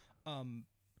everything.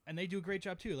 And they do a great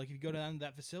job too. Like if you go down to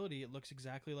that facility, it looks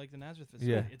exactly like the Nazareth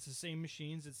facility. Yeah. It's the same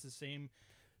machines. It's the same.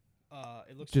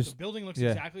 It looks Just- the building looks yeah.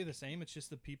 exactly the same. It's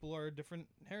just the people are a different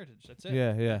heritage. That's it.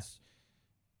 Yeah, yeah.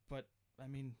 But I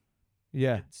mean,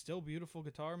 Yeah. it's still beautiful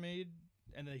guitar made,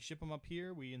 and they ship them up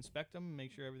here. We inspect them,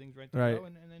 make sure everything's right to Right. go,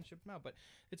 and then ship them out. But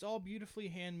it's all beautifully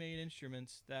handmade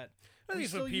instruments that I think we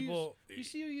it's what still people. you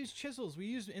see, we use chisels. We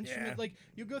use instruments like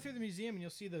you go through the museum and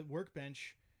you'll see the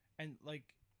workbench, and like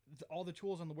all the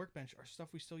tools on the workbench are stuff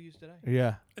we still use today.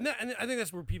 Yeah. And I think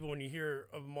that's where people, when you hear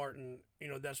of Martin,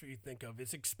 that's what you think of.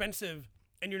 It's expensive,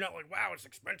 and you're not like, wow, it's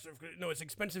expensive. No, it's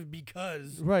expensive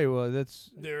because Right. Well,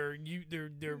 that's they're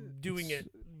doing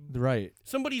it. right.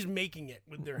 Somebody's making it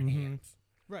with their Mhm. hands.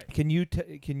 Right. Can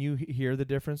you hear the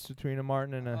difference between a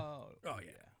Martin and a? Oh,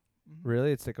 yeah. Mhm.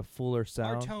 Really, it's like a fuller Our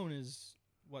sound. tone is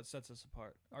what sets us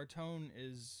apart. Our tone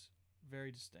is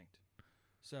very distinct.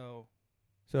 So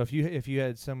So if you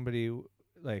had somebody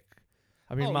like,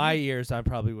 I mean, Oh, my ears, I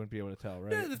probably wouldn't be able to tell,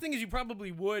 right? Yeah, the thing is, you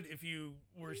probably would if you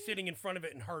were sitting in front of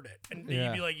it and heard it, and Yeah.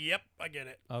 you'd be like, "Yep, I get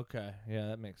it." Okay. Yeah,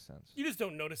 that makes sense. You just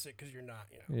don't notice it because you're not,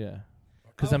 Yeah.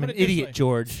 Because I'll I'm an put it this idiot, way.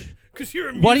 George. Because you're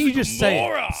a Why don't you musical just say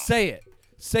moron. it? Say it.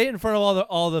 Say it in front of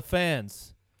all the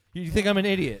fans. You think I'm an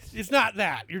idiot? It's not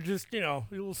that. You're just, a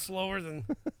little slower than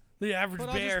the average But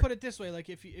I'll bear. just put it this way: like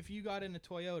if you got in a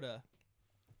Toyota,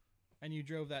 and you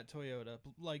drove that Toyota,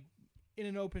 like in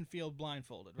an open field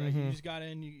blindfolded, right? You Mhm. just got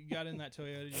in, you got in that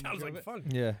Toyota, you Sounds drove like it, fun.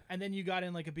 Yeah. and then you got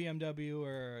in like a BMW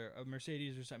or a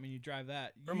Mercedes or something, and you drive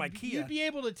that, Or my you'd Kia. be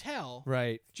able to tell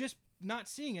Right. just not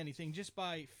seeing anything, just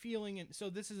by feeling it. So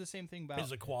this is the same thing about Is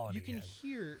the quality. you can yeah.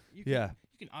 hear, you Yeah.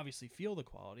 can obviously feel the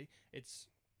quality. It's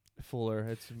fuller.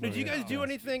 It's Did you more- guys do yeah.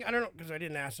 anything? I don't know because I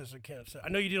didn't ask this. I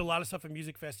know you did a lot of stuff at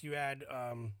Music Fest. You had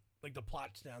like the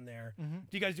plots down there. Mm-hmm.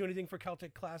 Do you guys do anything for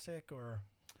Celtic Classic or?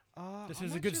 This I'm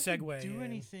is a not good sure if we segue Do in.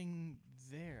 anything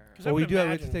there? 'Cause I Well, we would do. We have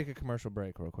to imagine- take a commercial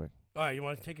break real quick. All right, you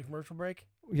want to take a commercial break?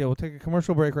 Yeah, we'll take a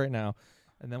commercial break right now,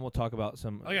 and then we'll talk about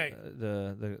some Okay.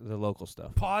 the local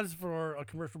stuff. Pause for a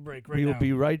commercial break right We will now.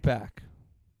 be right back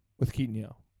with Keaton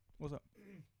Yo. What's up?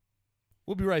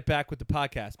 We'll be right back with the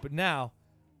podcast, but now,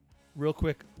 real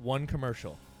quick, one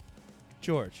commercial.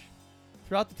 George,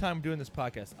 throughout the time doing this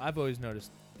podcast, I've always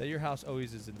noticed that your house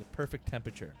always is in the perfect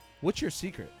temperature. What's your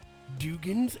secret?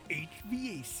 Dugan's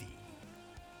HVAC.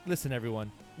 Listen,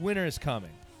 everyone, winter is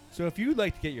coming. So if you'd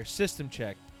like to get your system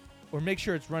checked or make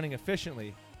sure it's running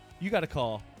efficiently, you got to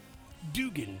call.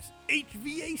 Dugan's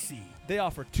HVAC. They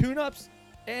offer tune-ups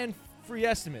and free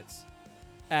estimates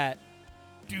at.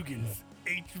 Dugan's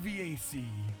HVAC.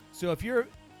 So if you're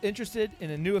interested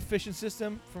in a new efficient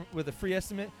system with a free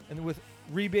estimate and with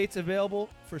rebates available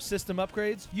for system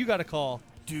upgrades, you got to call.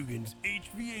 Dugan's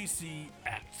HVAC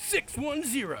at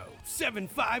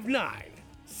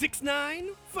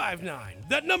 610-759-6959.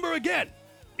 That number again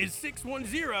is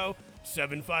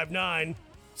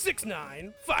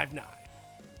 610-759-6959.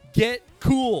 Get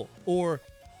cool or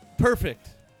perfect.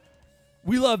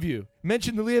 We love you.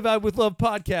 Mention the Leah Vibe with Love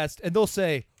podcast, and they'll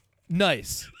say,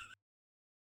 nice.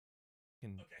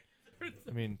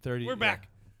 I mean, 30. We're yeah. back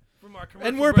from our commercial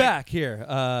And we're break. back here.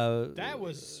 That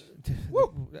was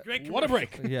Great what a commercial.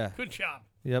 break. Yeah. Good job.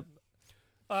 Yep.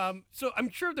 So I'm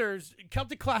sure there's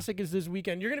Celtic Classic is this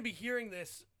weekend. You're going to be hearing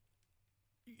this.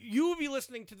 You will be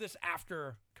listening to this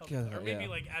after Celtic, Yeah, or maybe yeah.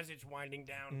 like as it's winding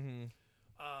down.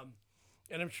 Mm-hmm.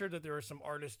 And I'm sure that there are some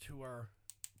artists who are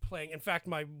playing. In fact,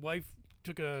 my wife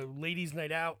took a ladies'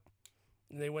 night out,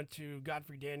 and they went to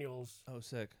Godfrey Daniels Oh,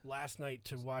 sick. last night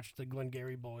to watch the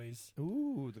Glengarry Boys.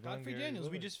 Ooh, the Godfrey Glengarry Daniels.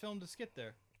 We Boys. just filmed a skit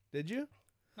there. Did you?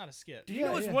 Not a skit. Did you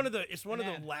Yeah, know it's yeah. one of the An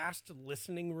ad. last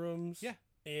listening rooms Yeah.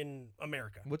 in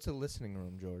America? What's a listening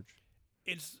room, George?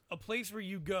 It's a place where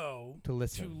you go To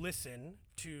listen. to listen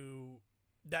to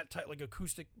that type, like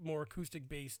more acoustic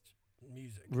based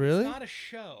music. Really? It's not a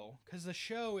show because the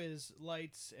show is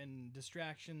lights and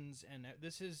distractions, and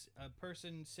this is a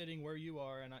person sitting where you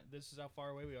are, and this is how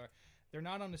far away we are. They're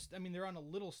not on I mean, they're on a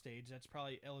little stage that's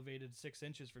probably elevated 6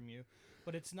 inches from you,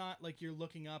 but it's not like you're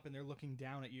looking up and they're looking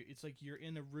down at you. It's like you're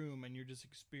in a room and you're just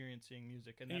experiencing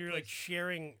music, and And that you're like place-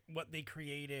 sharing what they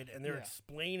created, and they're Yeah.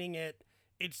 explaining it.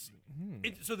 It's Hmm.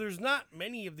 so there's not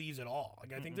many of these at all.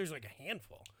 Like I think there's like a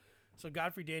handful. So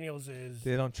Godfrey Daniels is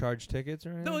They don't charge tickets or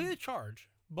anything? no, they charge,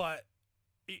 but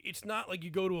it's not like you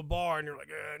go to a bar and you're like,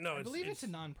 no. I believe it's a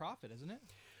nonprofit, isn't it?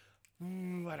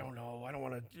 I don't know. I don't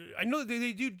want to. I know that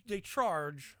they do. They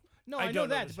charge. No, I I, know don't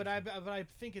know that, this but I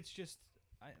think it's just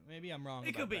maybe I'm wrong. It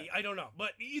about could be. that. I don't know.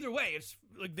 But either way, it's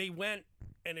like they went,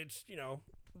 and it's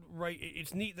right.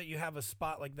 It's neat that you have a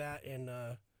spot like that in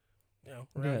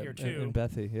around here too. In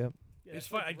Bethy, yep. Yeah, It's it's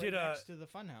fun. like I did right next to the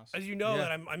Funhouse. As you know, Yeah.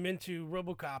 that I'm into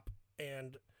RoboCop,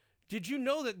 and did you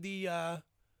know that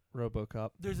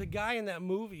RoboCop. there's a guy in that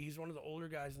movie? He's one of the older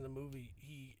guys in the movie.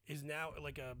 He is now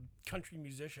like a country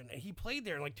musician, and he played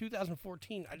there in like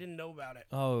 2014. I didn't know about it.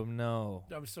 Oh, no.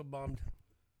 I was so bummed.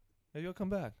 Maybe he'll come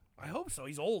back. I hope so.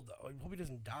 He's old though. I hope he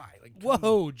doesn't die. Like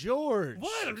Whoa, George.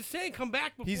 What? I'm just saying, come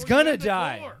back. Before He's you gonna end the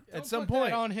die tour. at Don't some put that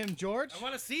point. on him, George. I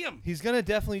want to see him. He's gonna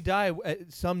definitely die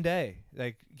someday.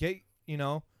 Like,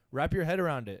 wrap your head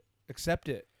around it. Accept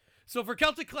it. So for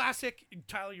Celtic Classic,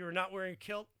 Tyler, you're not wearing a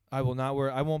kilt. I will not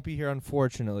wear. I won't be here,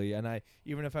 unfortunately. And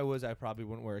even if I was, I probably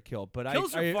wouldn't wear a kilt. But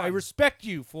Kilts are I fun. respect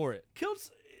you for it. Kilts,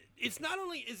 it's not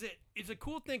only it's a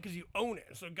cool thing because you own it.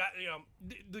 So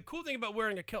the cool thing about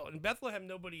wearing a kilt in Bethlehem,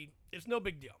 it's no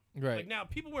big deal. Right. Like now,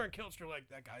 people wearing kilts are like,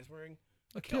 that guy's wearing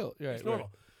a kilt, right, it's normal.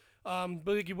 But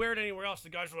like you wear it anywhere else, the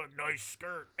guys are like, nice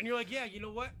skirt, and you're like, yeah, you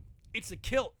know what? It's a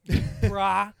kilt,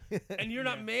 brah, and you're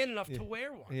not man enough to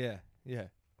wear one. Yeah. Yeah.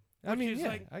 I Which mean, is yeah,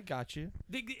 like- I got you.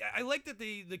 I like that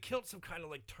the kilts have kind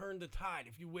of like turned the tide.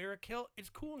 If you wear a kilt, it's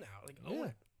cool now. Like, Yeah.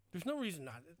 there's no reason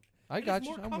not. I It's got you.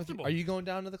 more I'm with you. comfortable. Are you going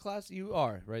down to the class? You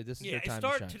are, right? This is Yeah, your time it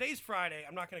to shine. today's Friday.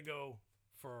 I'm not gonna go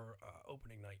for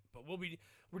opening night, but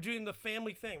we're doing the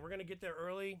family thing. We're gonna get there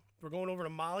early. We're going over to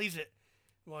Molly's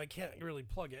well, I can't really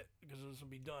plug it because this will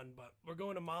be done, but we're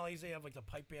going to Molly's. They have like the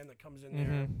pipe band that comes in there,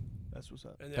 Mhm. That's what's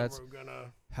up. and then That's- we're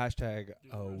gonna. Hashtag.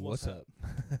 Oh, What's what's up?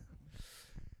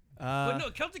 But no,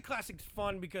 Celtic Classic's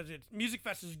fun because Music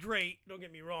Fest is great. Don't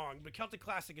get me wrong, but Celtic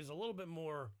Classic is a little bit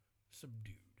more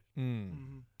subdued.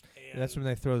 Mm. And That's when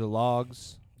they throw the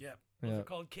logs, yeah, those Yeah. are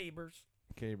called cabers.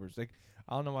 cabers. Like,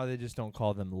 I don't know why they just don't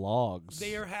call them logs.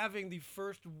 They are having the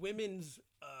first women's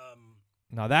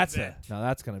Now that's event.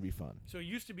 gonna be fun. So it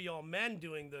used to be all men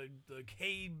doing the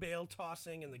hay bale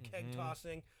tossing and the keg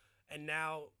tossing, and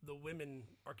now the women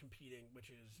are competing, which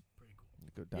is pretty cool.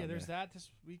 Go down Yeah, there's there. that this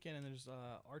weekend, and there's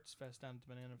Arts Fest down at the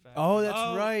Banana Factory. Oh,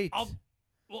 that's right.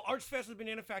 Well, Arts Fest is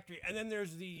Banana Factory, and then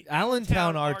there's the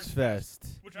Allentown Arts Fest.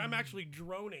 which I'm actually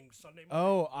droning Sunday morning.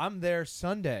 Oh, I'm there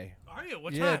Sunday. Are you?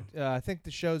 What yeah, time? I think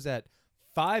the show's at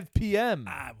 5 p.m.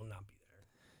 I will not be there.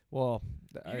 Well,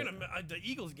 You're gonna the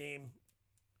Eagles game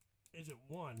is at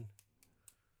 1.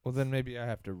 well then maybe I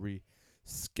have to reschedule.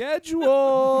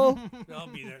 I'll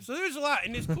be there. So there's a lot,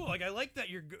 and it's cool. Like I like that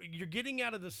you're getting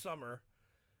out of the summer,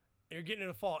 and you're getting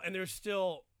into fall, and there's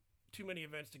still too many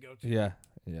events to go to. yeah.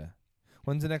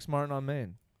 When's the next Martin on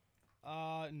Main?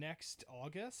 Next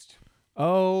August.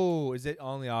 Oh, is it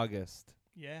only August?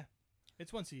 Yeah,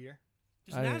 it's once a year.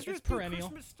 Does I- Nazareth It's do perennial.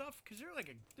 Christmas stuff? Because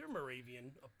they're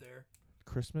Moravian up there.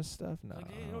 Christmas stuff? No. Like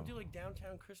they don't do like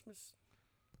downtown Christmas.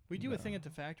 We do a thing No. at the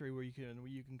factory where you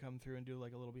can come through and do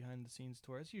like a little behind the scenes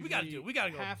tour. It's We usually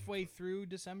gotta go. halfway through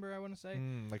December, I want to say.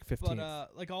 Like 15th.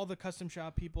 But like all the custom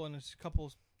shop people and there's a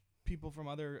couple people from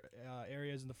other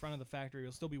areas in the front of the factory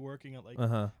will still be working at like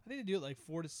I think they do it like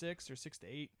 4 to 6 or 6 to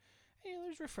 8. Hey,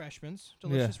 there's refreshments,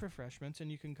 delicious refreshments,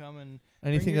 and you can come and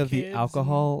Anything your of the kids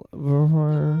alcohol?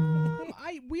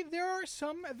 there are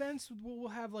some events we'll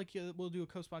have like we'll do a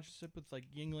co-sponsorship with like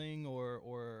Yingling or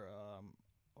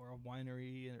a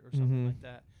winery or something Mhm. like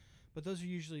that. But those are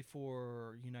usually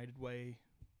for United Way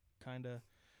kind of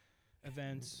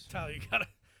events. Tyler, you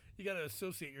gotta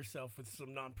associate yourself with some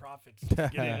nonprofits to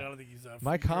get in out of these.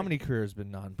 My free comedy drinks. career has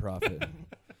been nonprofit.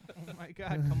 Oh my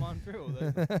God, come on through.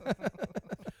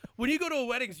 When you go to a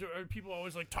wedding, are people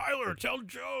always like, Tyler, tell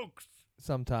jokes?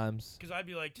 Sometimes. Because I'd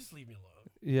be like, just leave me alone.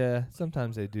 Yeah,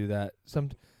 sometimes they do that.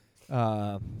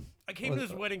 I came to Well,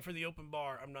 this wedding for the open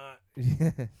bar. I'm not.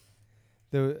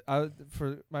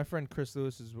 For my friend Chris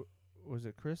Lewis's, was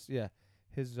it Chris? Yeah,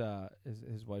 his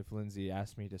wife Lindsay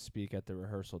asked me to speak at the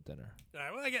rehearsal dinner. All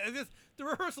right, well, I get this. The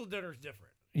rehersal dinner is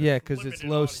different. Yeah, There's because it's limited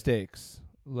low audience. stakes.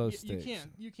 Low You stakes.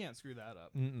 can't screw that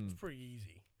up. Mm-mm. It's pretty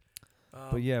easy.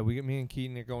 But yeah, me and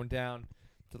Keaton are going down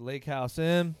to the Lake House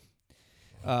Inn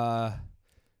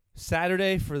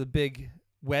Saturday for the big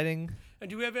wedding. And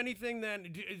do we have anything then?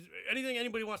 Is anything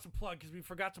anybody wants to plug? Because we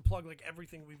forgot to plug like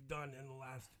everything we've done in the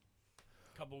last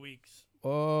couple weeks.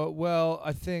 Well,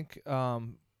 I think.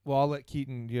 I'll let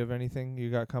Keaton. Do you have anything you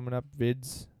got coming up?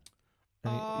 Vids.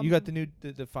 You got the new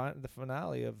the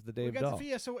finale of the Day We of got Doll.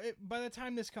 the so by the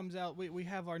time this comes out, we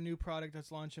have our new product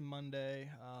that's launching Monday.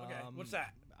 Okay, what's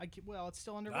that? It's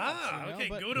still under wraps. Okay,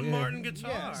 but go to Yeah. Martin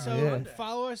Guitar. yeah, so Yeah.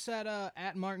 follow us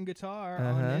at Martin Guitar Uh-huh.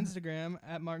 on Instagram,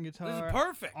 at Martin This Guitar is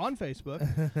perfect. on Facebook.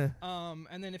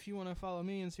 And then if you want to follow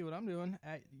me and see what I'm doing,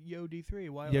 at YoD3.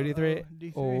 YoD3.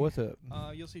 D3. Oh, what's up?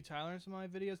 You'll see Tyler in some of my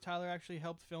videos. Tyler actually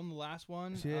helped film the last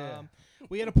one. Yeah.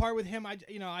 We had a part with him.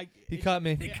 He cut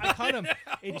me. I cut him.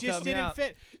 It just cut me didn't out.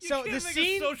 fit. You So can't the make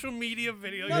scene. a social media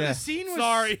video. No, Yeah. the scene was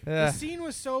Sorry. Yeah. The scene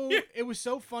was it was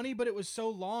so funny, but it was so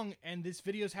long, and these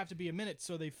videos have to be a minute,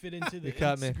 so they fit into the You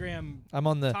cut me. Instagram I'm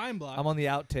on the time block.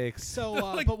 outtakes. So,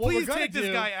 Like, but what please we're gonna take do,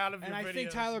 this guy out of and your I think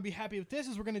videos. Tyler would be happy with this,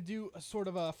 is we're gonna do a sort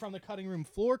of a from the cutting room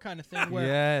floor kind of thing, where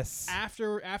Yes.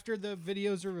 after the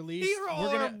videos are released, Here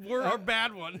are we're gonna. our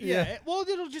bad one. Yeah. Well,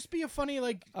 it'll just be a funny I'm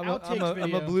outtakes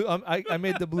video. I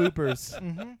made the bloopers.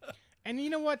 Mhm. And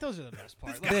you know what? Those are the best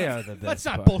part. They are the best. Let's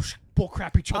not part. bull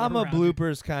crap each other. I'm a around.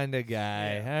 bloopers kind of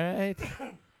guy. All right.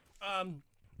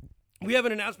 We have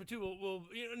an announcement too. We'll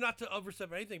not to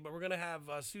overstep anything, but we're gonna have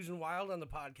Susan Wild on the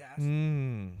podcast.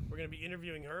 We're gonna be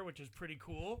interviewing her, which is pretty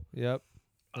cool. Yep.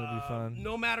 It'll be fun.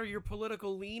 No matter your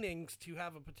political leanings, to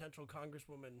have a potential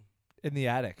congresswoman. In the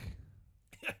attic.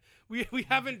 We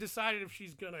haven't decided if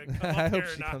she's gonna come up I here hope or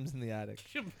she not. comes in the attic.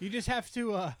 You just have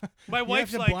to. My you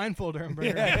wife's have to like, blindfold her and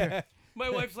bring her. Yeah. my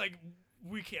wife's like,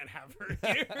 we can't have her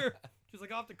here. She's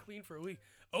like, I'll have to clean for a week.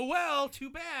 Oh well, too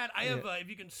bad. I have. If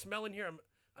you can smell in here,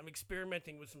 I'm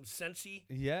experimenting with some Scentsy.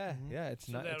 Yeah. Yeah. It's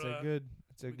So not. that, It's a good.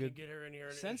 It's a We good. can get her in here.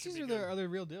 And it Senses should be are good. the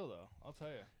real deal, though. I'll tell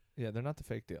you. Yeah. They're not the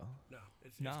fake deal. No,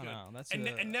 it's No, good. no, that's and,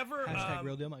 and never hashtag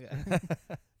real deal, my guy.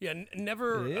 Yeah,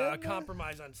 never Yeah.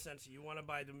 compromise on Scentsy. You want to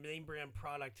buy the name brand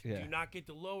product. Yeah. Do not get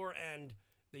the lower end.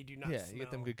 They do not. Yeah. smell. You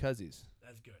get them good cuzzies.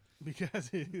 That's good. because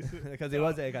Because it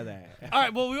was a cuzzy. All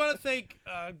right. Well, we want to thank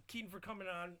Keaton for coming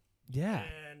on, Yeah.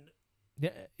 and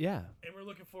Yeah. we're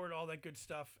looking forward to all that good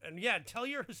stuff. And yeah, tell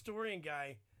your historian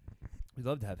guy We'd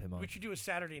love to have him on. we should do a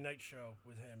Saturday night show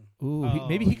with him. Ooh, Oh,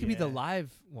 maybe he could be the yeah.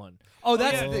 live one. Oh,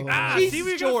 that's yeah. the thing. Ah, Jesus, see,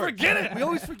 we George. gonna forget it. We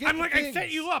always forget. I'm the like, I set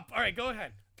things. you up. All right, go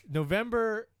ahead.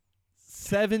 November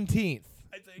 17th.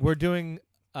 I think. We're doing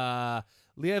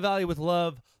Lehigh Valley with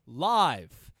Love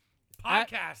live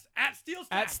Podcast at Steel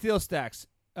Stack. at Steel Stacks.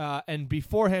 And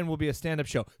beforehand will be a stand-up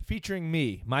show featuring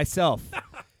me, myself.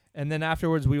 And then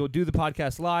afterwards, we will do the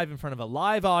podcast live in front of a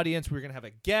live audience. We're going to have a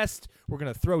guest. We're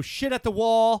going to throw shit at the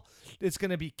wall. It's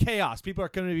going to be chaos. People are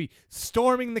going to be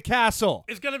storming the castle.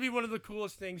 It's going to be one of the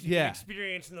coolest things you Yeah. can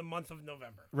experience in the month of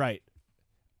November. Right.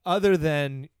 Other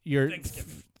than your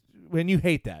Thanksgiving. when you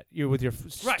hate that. You're with your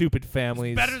Right. stupid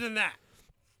families. Better than that.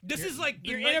 This is like the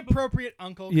Your night inappropriate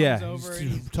uncle comes Yeah. over and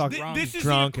he's he's talk- drunk. This is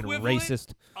drunk the and equivalent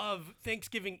racist. of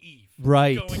Thanksgiving Eve.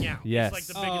 Right. Going out. Yes. It's like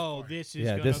the biggest Oh, part. this is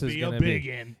Yeah, gonna this is be gonna a be- big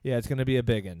one. Yeah, it's going to be a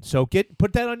big one. So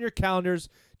put that on your calendars.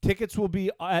 Tickets will be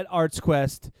at Arts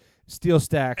Quest, Steel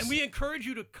Stacks. And we encourage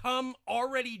you to come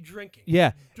already drinking.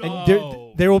 Yeah, and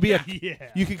Oh. there will be a.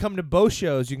 Yeah. You can come to both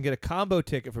shows. You can get a combo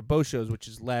ticket for both shows, which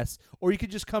is less, or you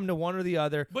could just come to one or the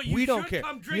other. But you we don't should care.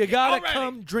 come You drinking gotta already.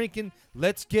 come drinking.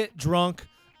 Let's get drunk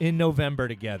in November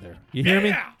together. You hear me?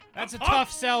 Yeah. That's a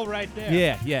tough sell right there.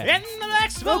 Yeah, yeah. In the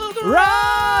next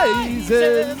Rises.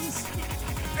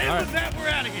 And with that, we're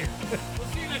out of here.